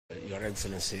Your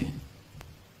Excellency,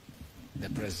 the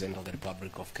President of the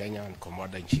Republic of Kenya and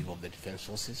Commander-in-Chief of the Defense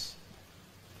Forces,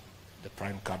 the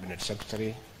Prime Cabinet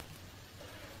Secretary,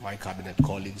 my cabinet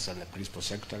colleagues and the principal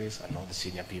secretaries and all the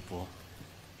senior people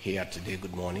here today,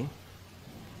 good morning.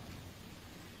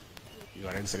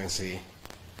 Your Excellency,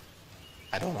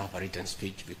 I don't have a written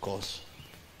speech because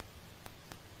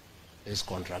this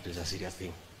contract is a serious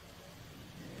thing.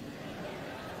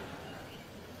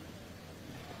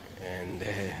 And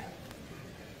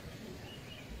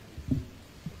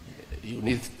you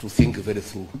need to think very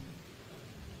through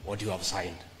what you have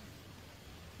signed.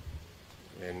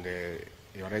 And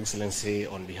Your Excellency,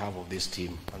 on behalf of this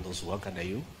team and those who work under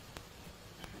you,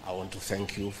 I want to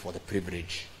thank you for the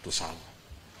privilege to serve.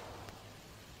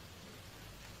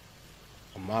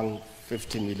 Among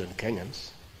 50 million Kenyans,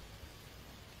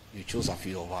 you chose a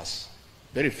few of us,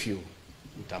 very few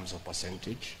in terms of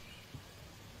percentage,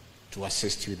 to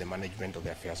assist you in the management of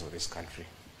the affairs of this country.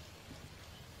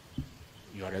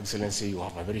 Your Excellency, you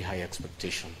have a very high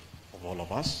expectation of all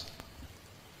of us,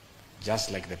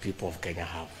 just like the people of Kenya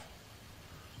have.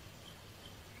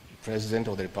 The President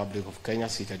of the Republic of Kenya,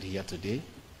 seated here today,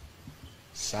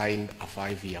 signed a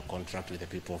 5-year contract with the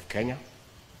people of Kenya,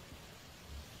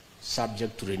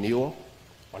 subject to renewal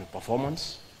on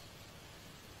performance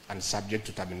and subject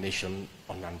to termination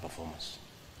on non-performance.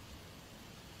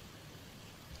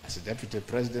 As a Deputy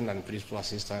President and Principal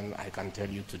Assistant, I can tell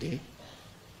you today,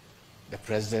 the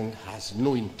President has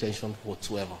no intention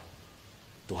whatsoever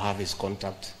to have his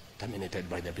contract terminated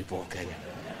by the people of Kenya.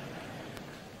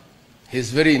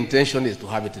 His very intention is to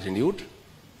have it renewed,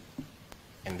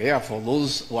 and therefore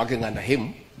those working under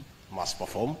him must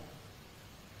perform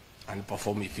and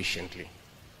perform efficiently.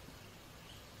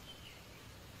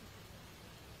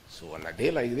 So on a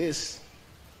day like this,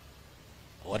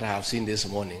 what I have seen this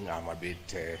morning, I'm a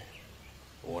bit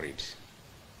worried.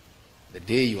 The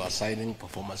day you are signing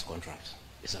performance contracts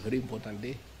is a very important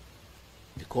day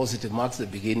because it marks the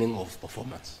beginning of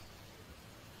performance.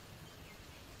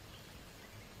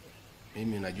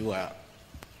 Mimi najua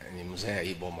ni mzee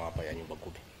hii boma hapa ya nyumba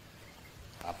kumi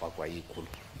hapa kwa hii Ikulu.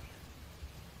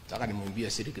 Nataka nimwambie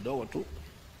siri kidogo tu,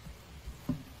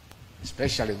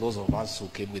 especially those of us who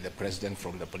came with the President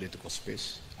from the political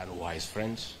space and who are his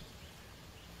friends,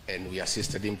 and we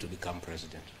assisted him to become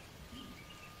president.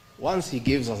 Once he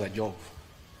gives us a job,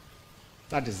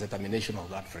 that is the termination of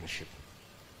that friendship.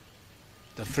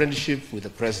 The friendship with the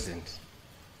President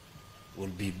will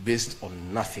be based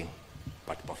on nothing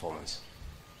but performance.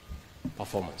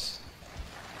 Performance.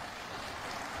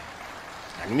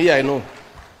 And me, I know.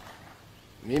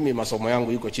 Mimi masomo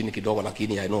yangu yuko chini kidogo,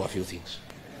 lakini I know a few things.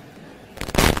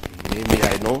 Mimi,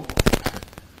 I know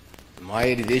my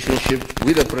relationship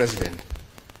with the President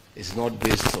is not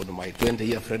based on my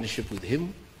 20-year friendship with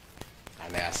him,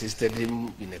 and I assisted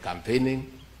him in the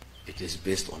campaigning. It is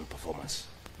based on performance.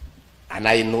 And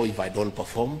I know if I don't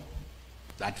perform,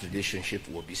 that relationship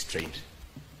will be strained.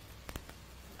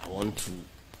 I want to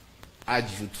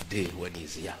urge you today when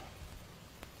he's here,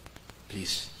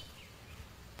 please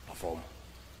perform.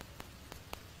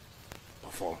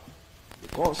 Perform.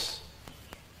 Because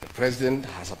the President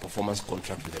has a performance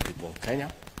contract with the people of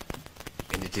Kenya,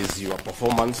 and it is your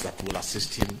performance that will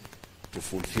assist him to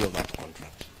fulfill that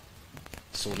contract.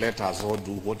 So let us all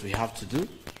do what we have to do,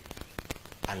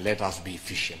 and let us be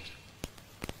efficient.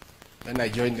 When I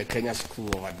joined the Kenya School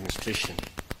of Administration,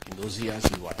 in those years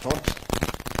we were taught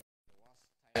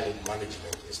the worst style of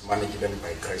management is management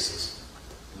by crisis,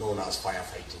 known as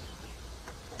firefighting.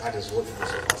 That is what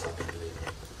most of us have been doing.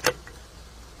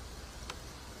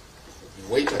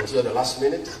 You wait until the last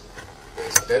minute,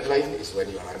 there's a deadline, is when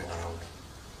you are running around.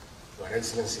 Your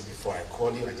Excellency, before I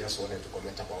call you, I just wanted to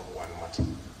comment about one matter.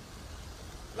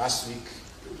 Last week,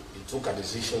 you took a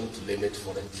decision to limit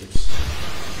foreign trips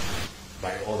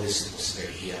by all the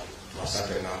citizens here to a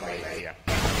certain number in a year,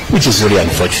 which is very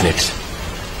unfortunate.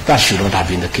 That should not have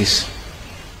been the case.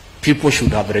 People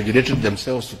should have regulated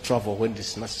themselves to travel when it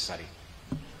is necessary.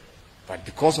 But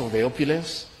because of the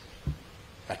opulence,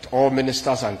 that all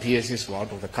ministers and PSs were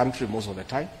out of the country most of the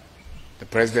time, the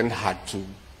President had to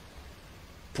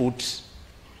put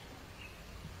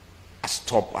a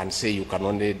stop and say you can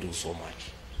only do so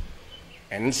much.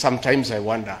 And sometimes I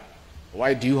wonder,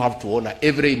 why do you have to honor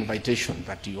every invitation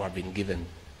that you have been given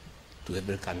to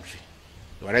every country?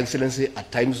 Your Excellency,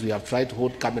 at times we have tried to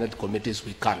hold cabinet committees,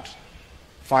 we can't.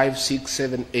 5, 6,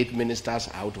 7, 8 ministers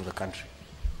are out of the country.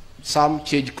 Some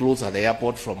change clothes at the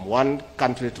airport from one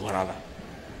country to another.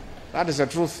 That is the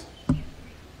truth.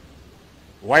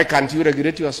 Why can't you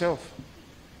regulate yourself?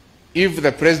 If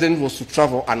the President was to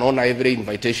travel and honor every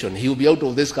invitation, he will be out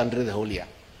of this country the whole year.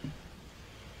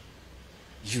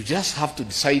 You just have to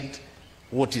decide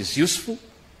what is useful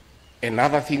and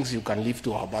other things you can leave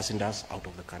to our ambassadors out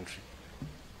of the country.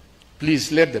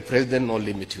 Please let the president not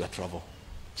limit your travel.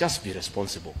 Just be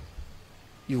responsible.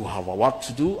 You have a work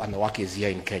to do, and the work is here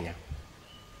in Kenya.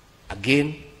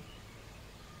 Again,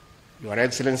 Your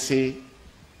Excellency,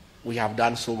 we have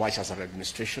done so much as an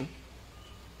administration,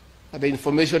 but the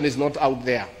information is not out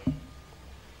there.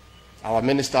 Our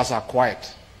ministers are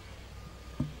quiet.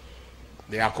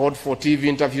 They are called for TV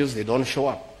interviews, they don't show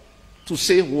up to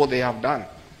say what they have done.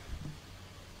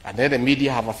 And then the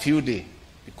media have a field day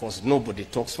because nobody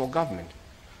talks for government.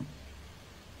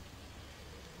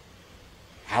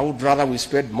 I would rather we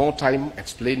spend more time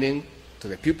explaining to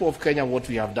the people of Kenya what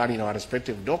we have done in our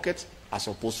respective dockets as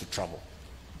opposed to travel.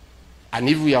 And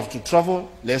if we have to travel,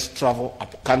 let's travel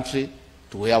up country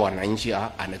to where our wananchi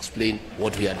are and explain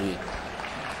what we are doing.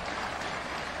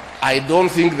 I don't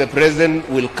think the president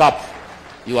will cap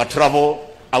your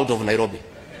travel out of Nairobi.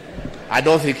 I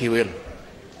don't think he will.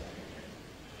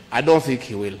 I don't think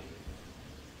he will.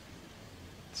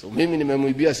 So mimi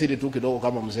nimemwibia siri tu kidogo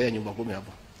kama mzee nyumba 10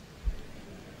 hapa.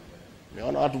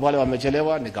 Nimeona watu wale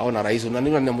wamechelewa, nikaona rais na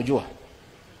nini ninamjua.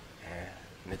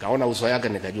 Nikaona uso yake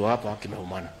nikajua hapa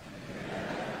kimeumana.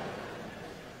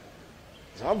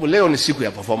 Sababu leo ni siku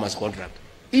ya performance contract.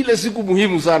 Ile siku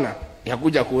muhimu sana ya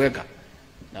kuja kuweka.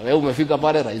 Na wewe umefika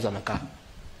pale, rais anakaa.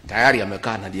 Tayari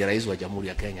amekaa na ndiye rais wa Jamhuri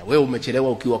ya Kenya. Wewe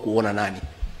umechelewa ukiwa kuona nani?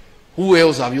 Who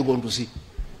else have you gone to see?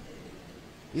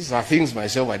 These are things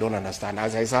myself I don't understand.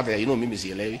 As I said, mimi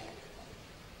sielewi.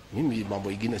 Mimi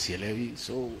mambo ingine sielewi.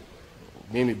 So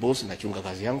mimi boss nachunga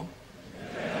kazi yangu.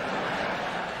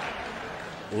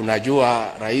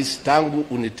 Unajua rais, tangu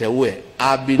uniteue,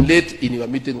 I've been late in your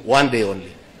meeting one day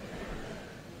only.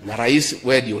 Na rais,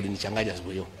 wewe ndio ulinichanganya siku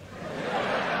hiyo.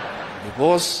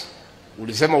 Because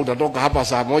ulisema utatoka hapa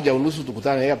saa 1:30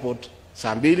 tukutane airport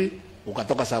saa 2,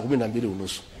 ukatoka saa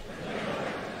 12:30.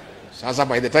 Sasa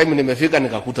by the time nimefika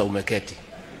nikakuta umeketi.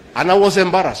 And I was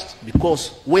embarrassed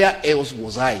because where else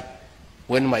was I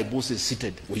when my boss is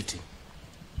seated waiting?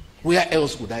 Where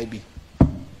else would I be?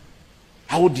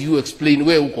 How do you explain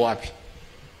where uko wapi?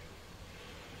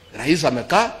 Rais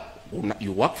amekaa,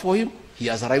 you work for him, he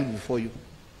has arrived before you.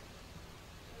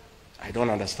 I don't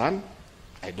understand.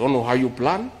 I don't know how you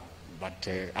plan, but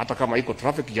hata kama iko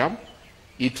traffic jam,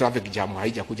 hii traffic jam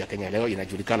haijakuja Kenya leo,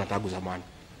 inajulikana tangu zamani.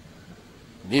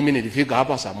 Mimi nilifika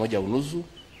hapa saa 1:30,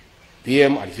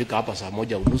 PM alifika hapa saa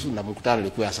 1:30 na mkutano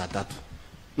ulikuwa saa 3.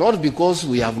 Not because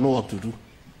we have no work to do.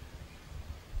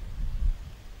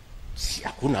 Si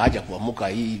hakuna haja kuamuka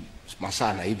hii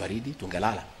masaa na hii baridi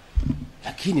tungelala.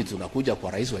 Lakini tunakuja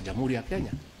kwa rais wa Jamhuri ya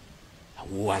Kenya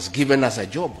who has given us a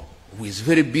job, who is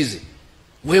very busy.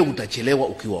 Wewe utachelewa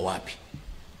ukiwa wapi?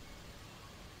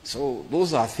 So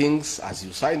those are things, as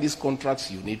you sign these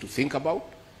contracts, you need to think about.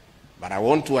 But I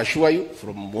want to assure you,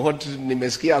 from what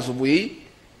nimesikia asubuhi,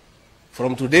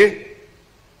 from today,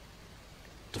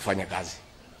 tufanye kazi.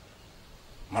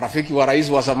 Marafiki wa rais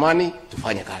wa zamani,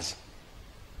 tufanye kazi.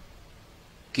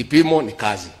 Kipimo ni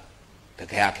kazi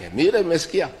peke yake. Mimi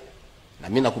nimesikia na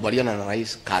mimi nakubaliana na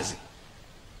rais, kazi.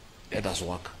 Let us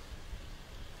work.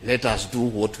 Let us do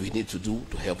what we need to do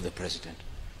to help the president.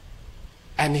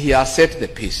 And he has set the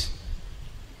pace.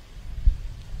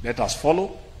 Let us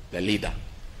follow the leader,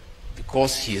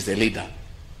 because he is the leader.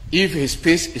 If his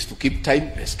pace is to keep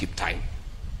time, let's keep time.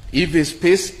 If his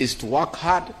pace is to work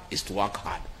hard, is to work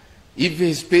hard. If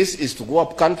his pace is to go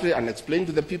up country and explain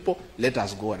to the people, let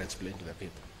us go and explain to the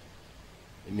people.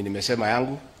 Mimi nimesema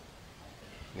yangu,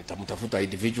 nitamtafuta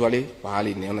individually,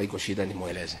 pahali niona iko shida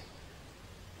nimueleze.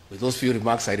 With those few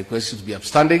remarks, I request you to be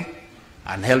upstanding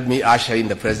and help me usher in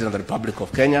the President of the Republic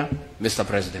of Kenya, Mr.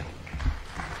 President.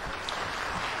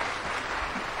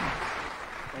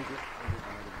 Thank you.